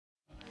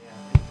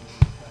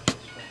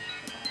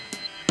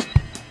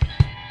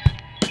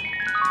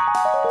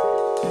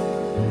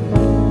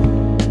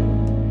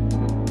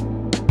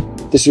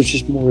This was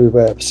just more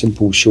about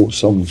simple, short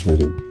songs,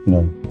 really. You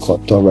know,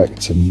 quite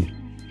direct and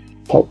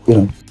pop. You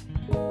know,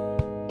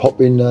 pop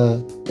in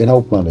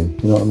old money.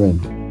 You know what I mean?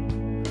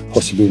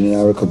 Possibly in an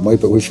arrogant way,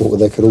 but we thought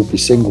they could all be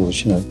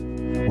singles. You know.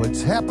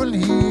 What's happened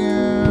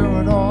here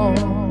at all?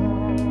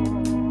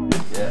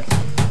 Yeah.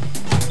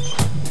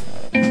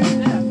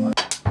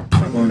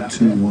 1,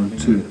 2, 1,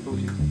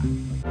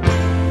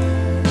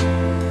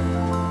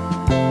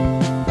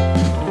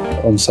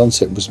 2. On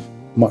Sunset was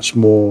much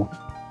more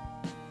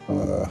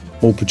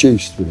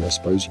produced, really, I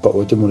suppose. But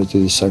I didn't want to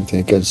do the same thing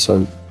again,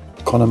 so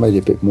I kind of made it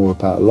a bit more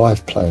about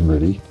live playing,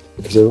 really,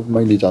 because they're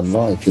mainly done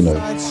live, you know.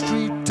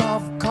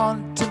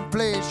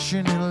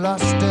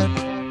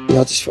 Yeah,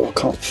 I just felt I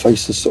can't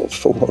face the sort of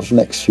thought of the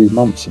next few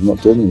months of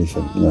not doing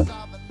anything, you know.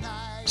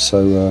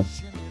 So,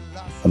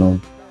 and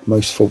I'm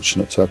most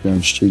fortunate to have my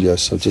own studio,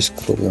 so I just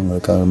thought, I'm going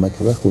to go and make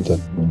a record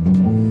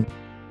then.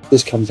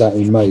 This comes out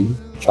in May,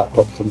 Fat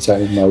Pop comes out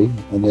in May,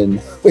 and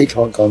then we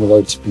can't go on the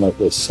road to promote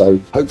this. So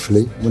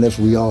hopefully,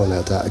 whenever we are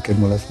allowed out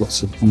again, we'll have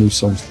lots of new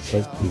songs to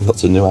play.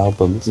 Lots of new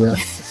albums. Yeah.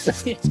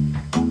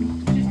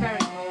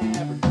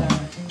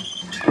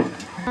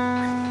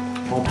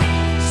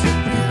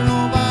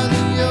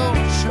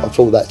 I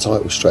thought that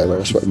title straight away,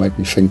 that's what it made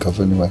me think of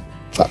anyway.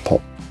 Fat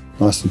Pop,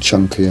 nice and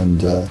chunky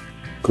and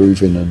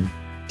grooving, and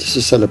just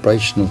a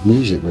celebration of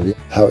music, really.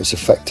 How it's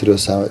affected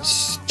us, how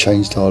it's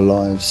changed our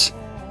lives,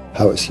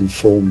 how it's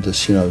informed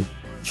us, you know.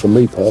 For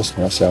me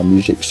personally, I say how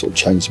music sort of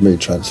changed me,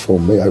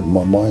 transformed me, opened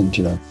my mind,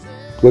 you know.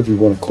 Whether you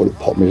want to call it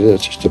pop music,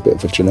 it's just a bit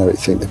of a generic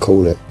thing to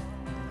call it.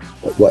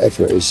 But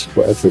whatever it is,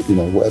 whatever, you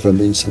know, whatever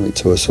means something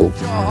to us all.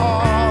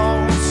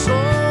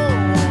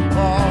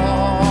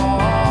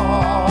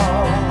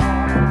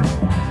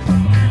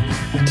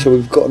 So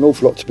we've got an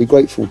awful lot to be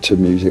grateful to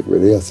music,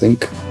 really, I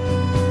think.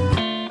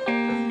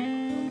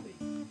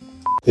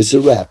 It's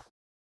a rap.